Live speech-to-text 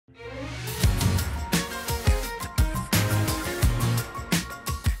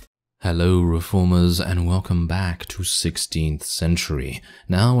Hello Reformers and welcome back to 16th Century.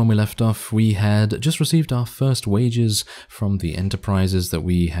 Now when we left off we had just received our first wages from the enterprises that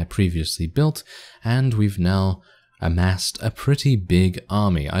we had previously built, and we've now amassed a pretty big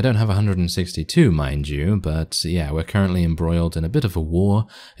army. I don't have 162 mind you, but yeah, we're currently embroiled in a bit of a war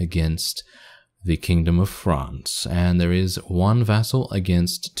against the Kingdom of France, and there is one vassal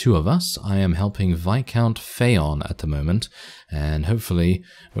against two of us. I am helping Viscount Phaon at the moment, and hopefully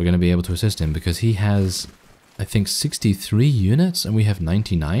we're going to be able to assist him because he has, I think, 63 units and we have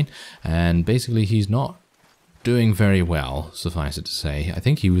 99, and basically he's not doing very well, suffice it to say. I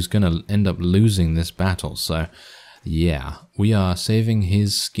think he was going to end up losing this battle, so yeah, we are saving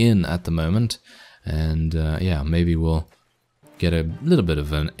his skin at the moment, and yeah, maybe we'll get a little bit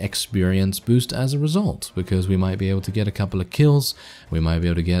of an experience boost as a result, because we might be able to get a couple of kills, we might be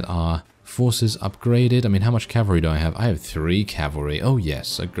able to get our forces upgraded. I mean, how much cavalry do I have? I have 3 cavalry. Oh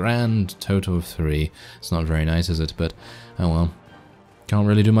yes, a grand total of 3. It's not very nice, is it? But, oh well. Can't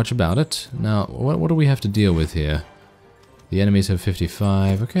really do much about it. Now, what do we have to deal with here? The enemies have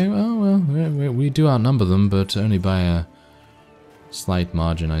 55. Okay, well, we do outnumber them, but only by a slight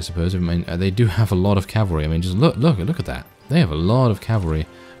margin, I suppose. I mean, they do have a lot of cavalry. I mean, just look at that. They have a lot of cavalry.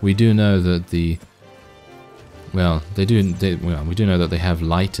 We do know that we do know that they have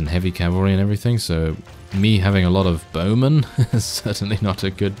light and heavy cavalry and everything, so me having a lot of bowmen is certainly not a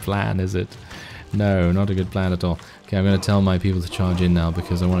good plan, is it? No, not a good plan at all. Okay, I'm going to tell my people to charge in now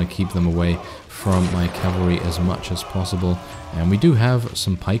because I want to keep them away from my cavalry as much as possible. And we do have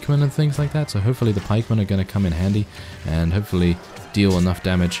some pikemen and things like that, so hopefully the pikemen are going to come in handy and hopefully deal enough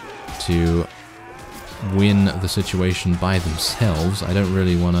damage to win the situation by themselves. I don't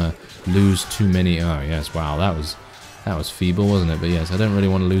really want to lose too many. Oh yes, wow, that was feeble, wasn't it? But yes, I don't really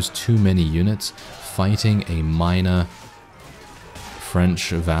want to lose too many units fighting a minor French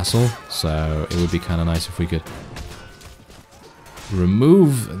vassal, so it would be kind of nice if we could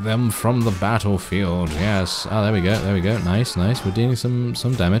remove them from the battlefield. Yes. Oh, there we go, nice. We're dealing some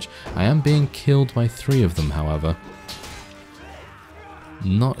damage. I am being killed by 3 of them, however.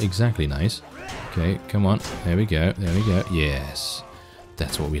 Not exactly nice. Okay, come on. There we go. Yes.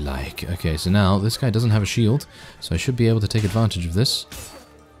 That's what we like. Okay, so now this guy doesn't have a shield, so I should be able to take advantage of this.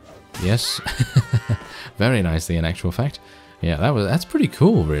 Yes. Very nicely, in actual fact. Yeah, that's pretty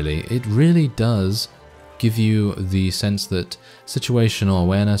cool, really. It really does give you the sense that situational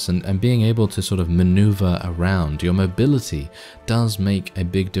awareness and being able to sort of maneuver around, your mobility does make a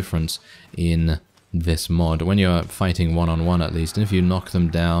big difference in this mod, when you're fighting one-on-one at least, and if you knock them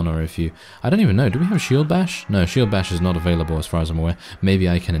down, or if you... I don't even know, do we have Shield Bash? No, Shield Bash is not available as far as I'm aware. Maybe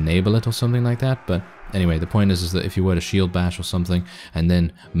I can enable it or something like that, but anyway, the point is that if you were to Shield Bash or something, and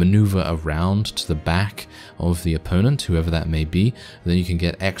then maneuver around to the back of the opponent, whoever that may be, then you can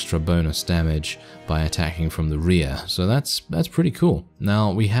get extra bonus damage by attacking from the rear. So that's pretty cool.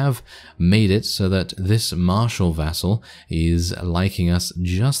 Now, we have made it so that this martial vassal is liking us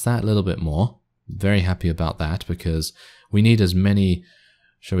just that little bit more. Very happy about that, because we need as many,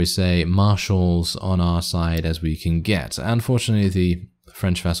 shall we say, marshals on our side as we can get. Unfortunately, the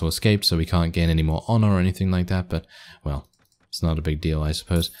French vassal escaped, so we can't gain any more honor or anything like that, but, well, it's not a big deal, I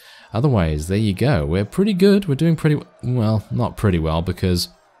suppose. Otherwise, there you go. We're pretty good. We're doing pretty well. Not pretty well, because,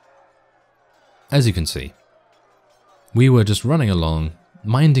 as you can see, we were just running along,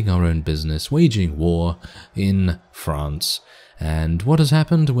 minding our own business, waging war in France. And what has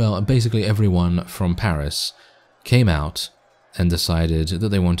happened? Well, basically everyone from Paris came out and decided that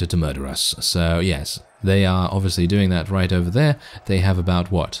they wanted to murder us. So yes, they are obviously doing that right over there. They have about,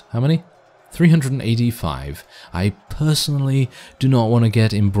 what? How many? 385. I personally do not want to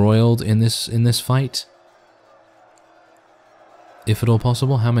get embroiled in this fight, if at all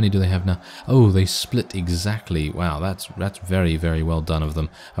possible. How many do they have now? Oh, they split exactly. Wow, that's very, very well done of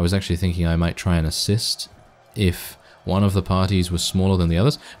them. I was actually thinking I might try and assist if one of the parties was smaller than the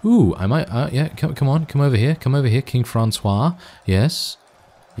others. Ooh, I might, yeah, come on, come over here, King Francois. Yes,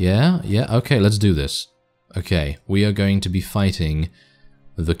 yeah, okay, let's do this. Okay, we are going to be fighting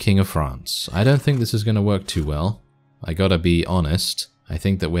the King of France. I don't think this is going to work too well. I gotta be honest. I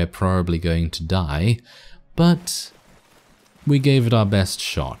think that we're probably going to die, but we gave it our best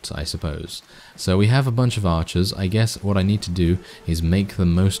shot, I suppose. So we have a bunch of archers. I guess what I need to do is make the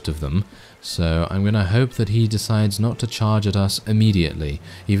most of them. So I'm going to hope that he decides not to charge at us immediately,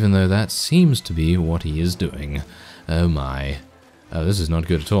 even though that seems to be what he is doing. Oh my. Oh, this is not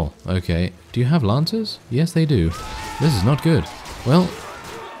good at all. Okay, do you have lancers? Yes, they do. This is not good. Well,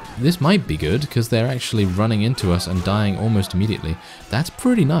 this might be good, because they're actually running into us and dying almost immediately. That's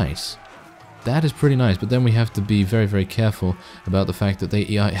pretty nice. That is pretty nice, but then we have to be very, very careful about the fact that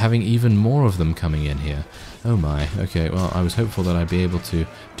they are having even more of them coming in here. Oh my, okay, well, I was hopeful that I'd be able to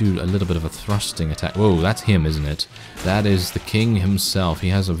do a little bit of a thrusting attack. Whoa, that's him, isn't it? That is the king himself. He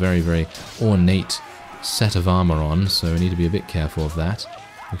has a very, very ornate set of armor on, so we need to be a bit careful of that,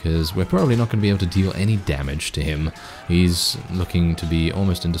 because we're probably not going to be able to deal any damage to him. He's looking to be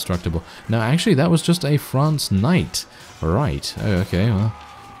almost indestructible. No, actually, that was just a France knight. Right, oh, okay, well...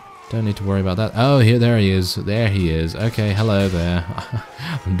 Don't need to worry about that. Oh, there he is. There he is. Okay, hello there.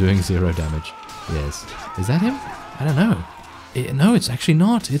 I'm doing 0 damage. Yes. Is that him? I don't know. No, it's actually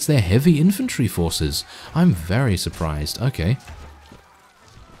not. It's their heavy infantry forces. I'm very surprised. Okay.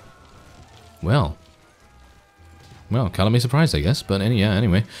 Well, color me surprised, I guess. But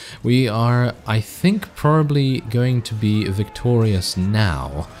anyway, we are, I think, probably going to be victorious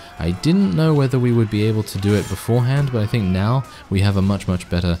now. I didn't know whether we would be able to do it beforehand, but I think now we have a much, much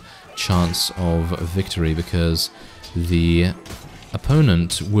better chance of victory, because the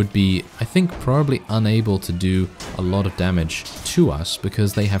opponent would be, I think, probably unable to do a lot of damage to us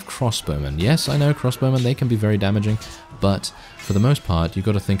because they have crossbowmen. Yes, I know crossbowmen, they can be very damaging, but for the most part, you've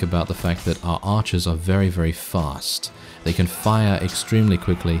got to think about the fact that our archers are very, very fast. They can fire extremely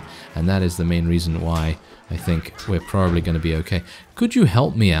quickly, and that is the main reason why I think we're probably going to be okay. Could you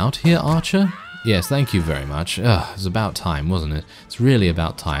help me out here, archer? Yes, thank you very much. It's about time, wasn't it? It's really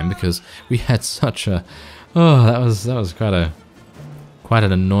about time, because we had such a... Oh, that was quite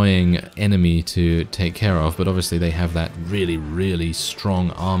an annoying enemy to take care of, but obviously they have that really, really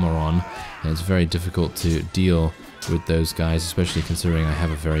strong armor on, and it's very difficult to deal with those guys, especially considering I have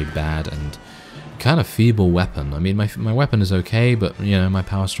a very bad and kind of feeble weapon. I mean, my weapon is okay, but, you know, my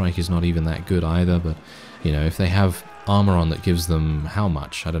power strike is not even that good either, but, you know, if they have armor on that gives them, how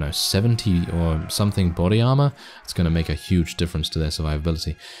much? I don't know, 70 or something body armor? It's going to make a huge difference to their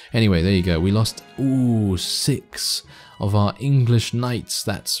survivability. Anyway, there you go. We lost, 6 of our English knights.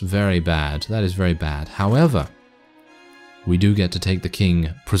 That's very bad. That is very bad. However, we do get to take the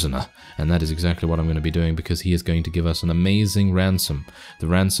king prisoner, and that is exactly what I'm going to be doing, because he is going to give us an amazing ransom. The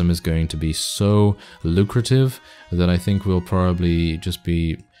ransom is going to be so lucrative that I think we'll probably just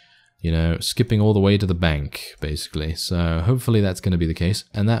be, you know, skipping all the way to the bank, basically. So hopefully that's going to be the case,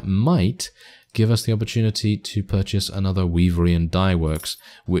 and that might give us the opportunity to purchase another weavery and dye works,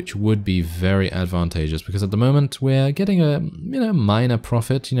 which would be very advantageous, because at the moment we're getting a, you know, minor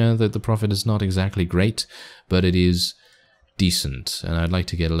profit. You know, that the profit is not exactly great, but it is decent, and I'd like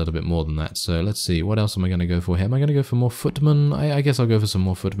to get a little bit more than that. So let's see, what else am I going to go for here? Am I going to go for more footmen? I guess I'll go for some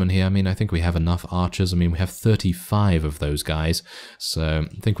more footmen here. I mean, I think we have enough archers. I mean, we have 35 of those guys, so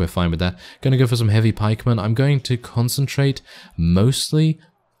I think we're fine with that. Going to go for some heavy pikemen. I'm going to concentrate mostly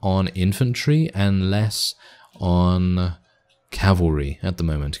on infantry and less on cavalry at the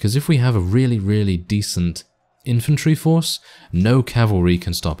moment, because if we have a really, really decent infantry force, no cavalry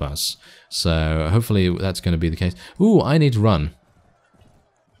can stop us. So hopefully that's going to be the case. Ooh, I need to run.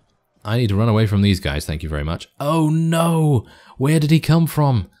 I need to run away from these guys, thank you very much. Oh no! Where did he come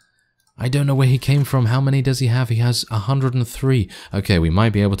from? I don't know where he came from. How many does he have? He has 103. Okay, we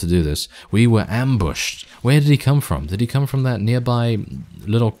might be able to do this. We were ambushed. Where did he come from? Did he come from that nearby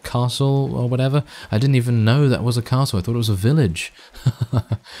little castle or whatever? I didn't even know that was a castle. I thought it was a village.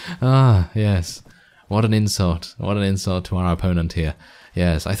 Ah, yes. What an insult. What an insult to our opponent here.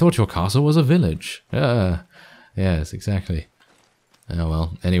 Yes, I thought your castle was a village. Yes, exactly. Oh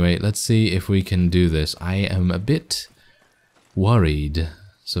well, anyway, let's see if we can do this. I am a bit worried,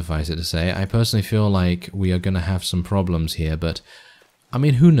 suffice it to say. I personally feel like we are going to have some problems here, but I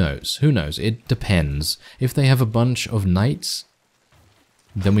mean, who knows? Who knows? It depends. If they have a bunch of knights,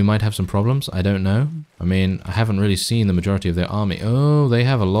 then we might have some problems. I don't know. I mean, I haven't really seen the majority of their army. Oh, they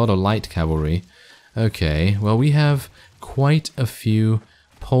have a lot of light cavalry. Okay, well, we have quite a few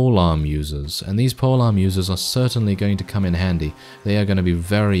polearm users, and these polearm users are certainly going to come in handy. They are going to be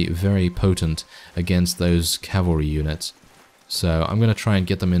very, very potent against those cavalry units. So I'm going to try and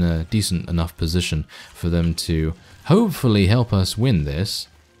get them in a decent enough position for them to hopefully help us win this.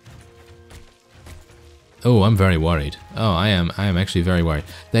 Oh, I'm very worried. Oh, I am actually very worried.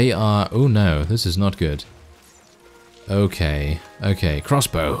 They are... Oh no, this is not good. Okay, okay,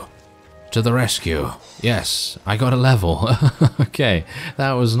 crossbow. To the rescue. Yes, I got a level. Okay,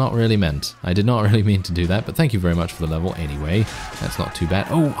 that was not really meant. I did not really mean to do that, but thank you very much for the level anyway. That's not too bad.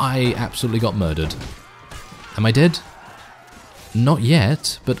 Oh, I absolutely got murdered. Am I dead? Not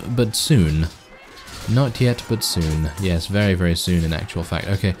yet, but soon. Not yet, but soon. Yes, very, very soon in actual fact.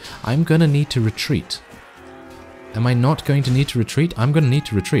 Okay, I'm gonna need to retreat. Am I not going to need to retreat? I'm gonna need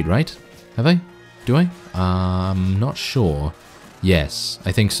to retreat, right? Have I? Do I? I'm not sure. Yes,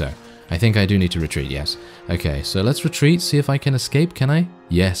 I think so. I think I do need to retreat, yes. Okay, so let's retreat, see if I can escape, can I?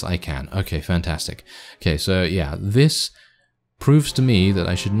 Yes, I can. Okay, fantastic. Okay, so yeah, this proves to me that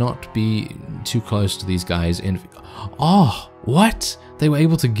I should not be too close to these guys in... Oh, what? They were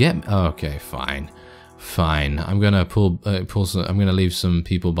able to get me? Okay, fine. Fine. I'm gonna I'm gonna leave some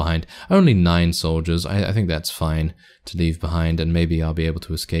people behind. Only 9 soldiers. I think that's fine to leave behind, and maybe I'll be able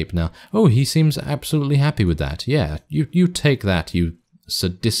to escape now. Oh, he seems absolutely happy with that. Yeah, you take that, you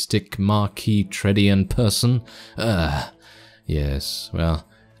sadistic Marquis Tredian person. Yes, well,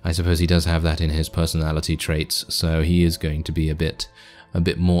 I suppose he does have that in his personality traits, so he is going to be a bit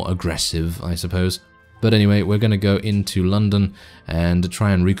more aggressive, I suppose. But anyway, we're going to go into London and try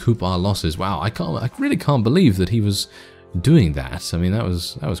and recoup our losses. Wow, I really can't believe that he was doing that. I mean, that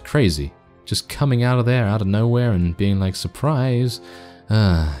was crazy. Just coming out of there, out of nowhere, and being like, surprise.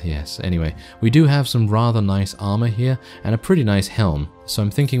 Yes, anyway, we do have some rather nice armor here, and a pretty nice helm. So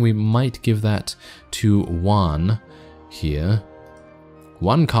I'm thinking we might give that to Juan here.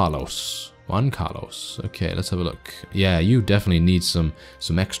 Juan Carlos. Okay, let's have a look. Yeah, you definitely need some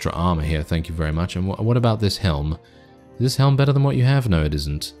extra armor here, thank you very much. And what about this helm? Is this helm better than what you have? No, it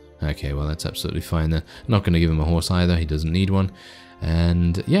isn't. Okay, well, that's absolutely fine then. I'm not going to give him a horse either, he doesn't need one.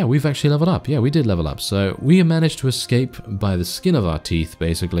 And yeah, we've actually leveled up. Yeah, we did level up. So we managed to escape by the skin of our teeth,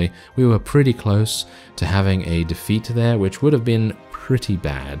 basically. We were pretty close to having a defeat there, which would have been pretty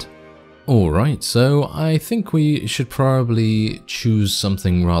bad. Alright, so I think we should probably choose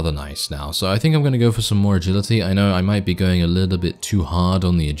something rather nice now. So I think I'm going to go for some more agility. I know I might be going a little bit too hard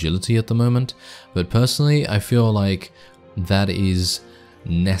on the agility at the moment, but personally I feel like that is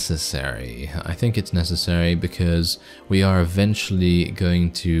necessary. I think it's necessary because we are eventually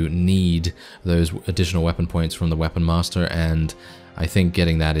going to need those additional weapon points from the Weapon Master, and I think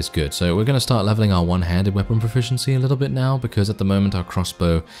getting that is good. So we're going to start leveling our one-handed weapon proficiency a little bit now, because at the moment our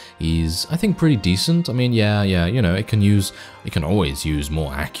crossbow is, I think, pretty decent. I mean, yeah, you know, it can always use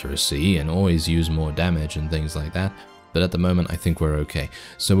more accuracy and always use more damage and things like that. But at the moment, I think we're okay.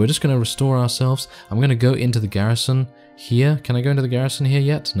 So we're just going to restore ourselves. I'm going to go into the garrison here. Can I go into the garrison here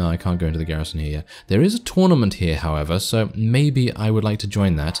yet? No, I can't go into the garrison here yet. There is a tournament here, however, so maybe I would like to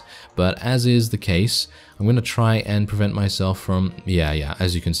join that. But as is the case, I'm going to try and prevent myself from... Yeah,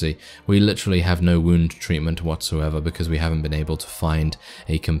 as you can see, we literally have no wound treatment whatsoever because we haven't been able to find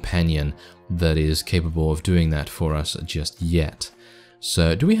a companion that is capable of doing that for us just yet.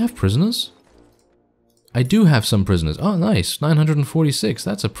 So, do we have prisoners? I do have some prisoners. Oh, nice. 946.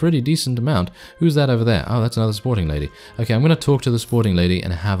 That's a pretty decent amount. Who's that over there? Oh, that's another sporting lady. Okay, I'm going to talk to the sporting lady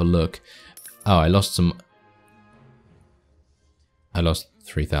and have a look. Oh, I lost some... I lost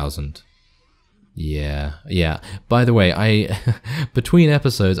 3,000. Yeah. By the way, between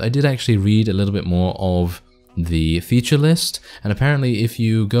episodes, I did actually read a little bit more of the feature list. And apparently, if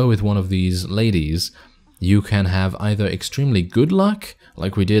you go with one of these ladies, you can have either extremely good luck,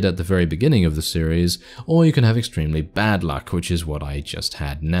 like we did at the very beginning of the series, or you can have extremely bad luck, which is what I just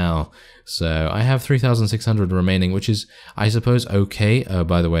had now. So I have 3,600 remaining, which is, I suppose, okay. Oh,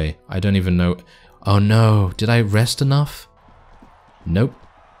 by the way, I don't even know... Oh no, did I rest enough? Nope.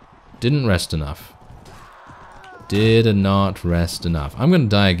 Didn't rest enough. Did not rest enough. I'm gonna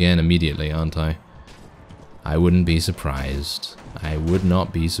die again immediately, aren't I? I wouldn't be surprised. I would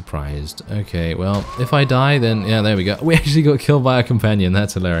not be surprised. Okay, well, if I die, then... Yeah, there we go. We actually got killed by a companion.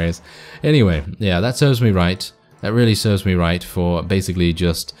 That's hilarious. Anyway, yeah, that serves me right. That really serves me right for basically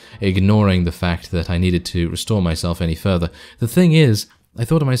just ignoring the fact that I needed to restore myself any further. The thing is, I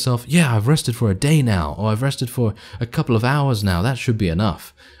thought to myself, yeah, I've rested for a day now, or I've rested for a couple of hours now. That should be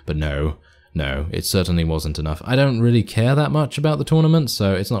enough. But no, it certainly wasn't enough. I don't really care that much about the tournament,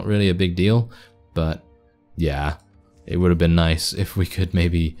 so it's not really a big deal. But, yeah... It would have been nice if we could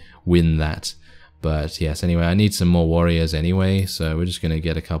maybe win that. But yes, anyway, I need some more warriors anyway, so we're just going to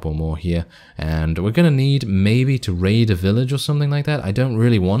get a couple more here. And we're going to need maybe to raid a village or something like that. I don't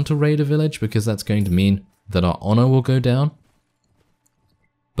really want to raid a village because that's going to mean that our honor will go down.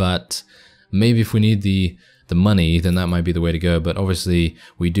 But maybe if we need the money, then that might be the way to go. But obviously,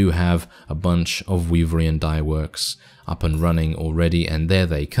 we do have a bunch of Weaverian dye works up and running already, and there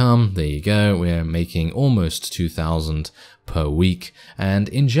they come. There you go. We're making almost 2,000 per week, and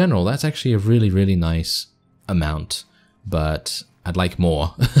in general, that's actually a really nice amount. But I'd like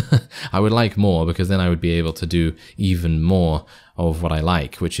more. I would like more because then I would be able to do even more of what I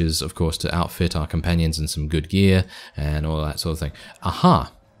like, which is, of course, to outfit our companions in some good gear and all that sort of thing.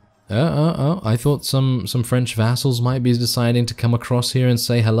 Aha! I thought some French vassals might be deciding to come across here and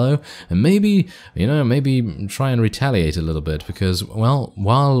say hello, and maybe, you know, maybe try and retaliate a little bit, because, well,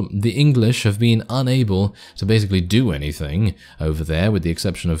 while the English have been unable to basically do anything over there, with the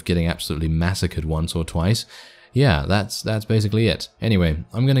exception of getting absolutely massacred once or twice, yeah, that's basically it. Anyway,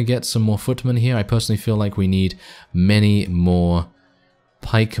 I'm gonna get some more footmen here. I personally feel like we need many more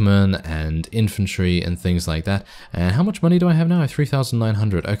pikemen and infantry and things like that. And how much money do I have now? I have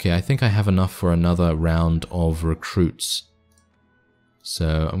 3,900. Okay, I think I have enough for another round of recruits.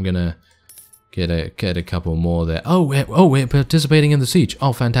 So I'm gonna get a couple more there. Oh, we're participating in the siege.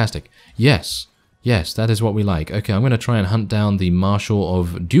 Oh, fantastic. Yes, that is what we like. Okay, I'm gonna try and hunt down the Marshal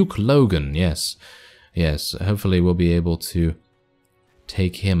of Duke Logan. Yes, hopefully we'll be able to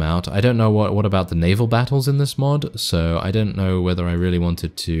take him out. I don't know what about the naval battles in this mod, so I don't know whether I really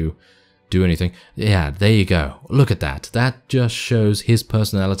wanted to do anything. Yeah, there you go. Look at that. That just shows his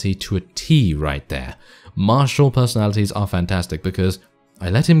personality to a T right there. Martial personalities are fantastic, because I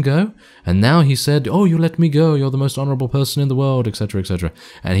let him go, and now he said, oh, you let me go, you're the most honorable person in the world, etc., etc.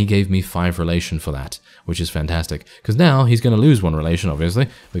 And he gave me 5 relation for that, which is fantastic. Because now he's going to lose 1 relation, obviously,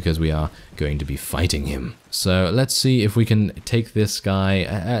 because we are going to be fighting him. So let's see if we can take this guy,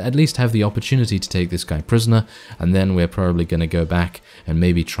 at least have the opportunity to take this guy prisoner, and then we're probably going to go back and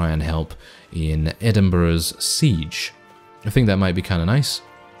maybe try and help in Edinburgh's siege. I think that might be kind of nice.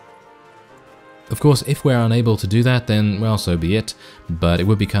 Of course, if we're unable to do that, then, well, so be it. But it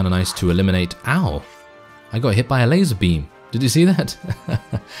would be kind of nice to eliminate... Ow! I got hit by a laser beam. Did you see that?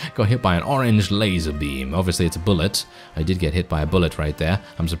 Got hit by an orange laser beam. Obviously, it's a bullet. I did get hit by a bullet right there.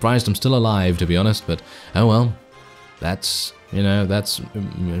 I'm surprised I'm still alive, to be honest, but oh well. That's, you know, that's,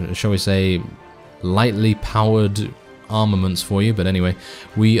 shall we say, lightly powered armaments for you. But anyway,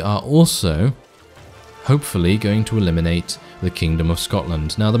 we are also hopefully going to eliminate the Kingdom of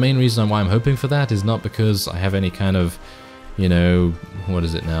Scotland. Now, the main reason why I'm hoping for that is not because I have any kind of, you know, what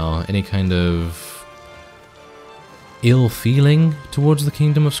is it now? Any kind of ill feeling towards the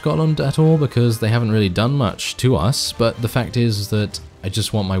Kingdom of Scotland at all, because they haven't really done much to us, but the fact is that I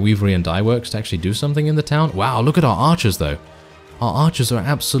just want my weavery and dye works to actually do something in the town. Wow, look at our archers though. Our archers are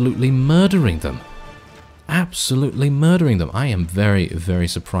absolutely murdering them. Absolutely murdering them. I am very, very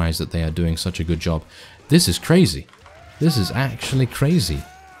surprised that they are doing such a good job. This is crazy. This is actually crazy.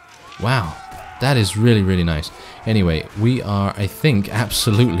 Wow, that is really, really nice. Anyway, we are, I think,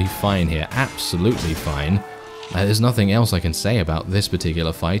 absolutely fine here. Absolutely fine. There's nothing else I can say about this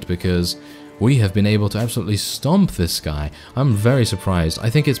particular fight, because we have been able to absolutely stomp this guy. I'm very surprised. I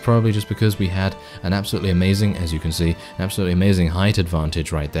think it's probably just because we had an absolutely amazing, as you can see, an absolutely amazing height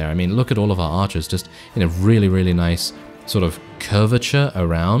advantage right there. I mean, look at all of our archers just in a really, really nice sort of curvature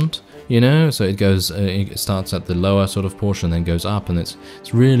around. You know, so it goes, it starts at the lower sort of portion, then goes up, and it's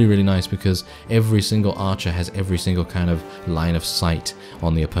really, really nice because every single archer has every single kind of line of sight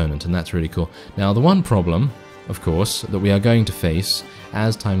on the opponent, and that's really cool. Now, the one problem, of course, that we are going to face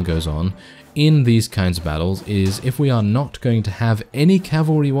as time goes on in these kinds of battles is if we are not going to have any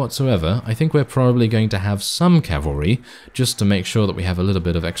cavalry whatsoever. I think we're probably going to have some cavalry just to make sure that we have a little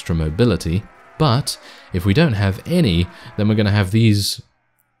bit of extra mobility, but if we don't have any, then we're going to have these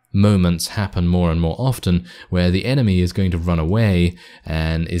moments happen more and more often where the enemy is going to run away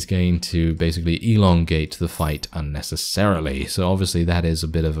and is going to basically elongate the fight unnecessarily. So obviously that is a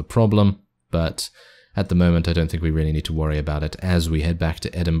bit of a problem, but at the moment I don't think we really need to worry about it as we head back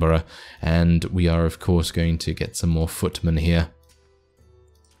to Edinburgh, and we are of course going to get some more footmen here.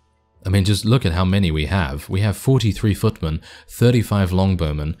 I mean, just look at how many we have. We have 43 footmen, 35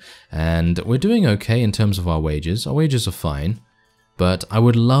 longbowmen, and we're doing okay in terms of our wages. Our wages are fine. But I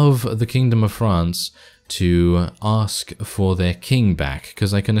would love the Kingdom of France to ask for their king back,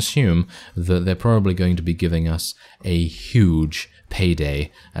 because I can assume that they're probably going to be giving us a huge payday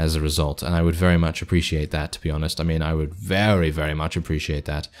as a result, and I would very much appreciate that, to be honest. I mean, I would very, very much appreciate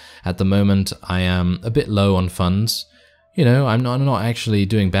that. At the moment, I am a bit low on funds. You know, I'm not actually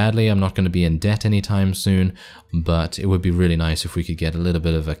doing badly. I'm not going to be in debt anytime soon, but it would be really nice if we could get a little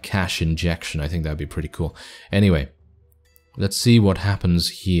bit of a cash injection. I think that would be pretty cool. Anyway, let's see what happens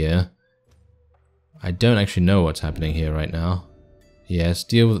here. I don't actually know what's happening here right now. Yes,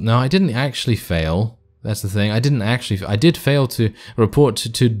 deal with... No, I didn't actually fail. That's the thing. I did fail to report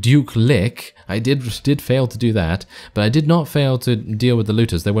to Duke Lick. I did fail to do that, but I did not fail to deal with the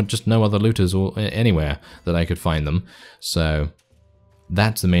looters. There were just no other looters or anywhere that I could find them. So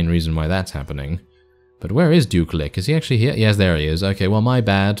that's the main reason why that's happening. But where is Duke Lick? Is he actually here? Yes, there he is. Okay, well, my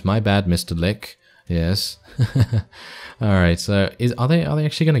bad, Mr. Lick. Yes. All right. So are they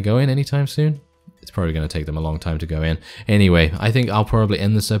actually going to go in anytime soon? It's probably going to take them a long time to go in. Anyway, I think I'll probably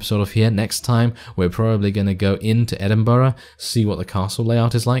end this episode off here. Next time, we're probably going to go into Edinburgh, see what the castle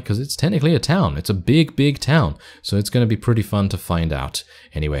layout is like, because it's technically a town. It's a big, big town. So it's going to be pretty fun to find out.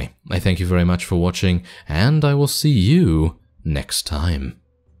 Anyway, I thank you very much for watching, and I will see you next time.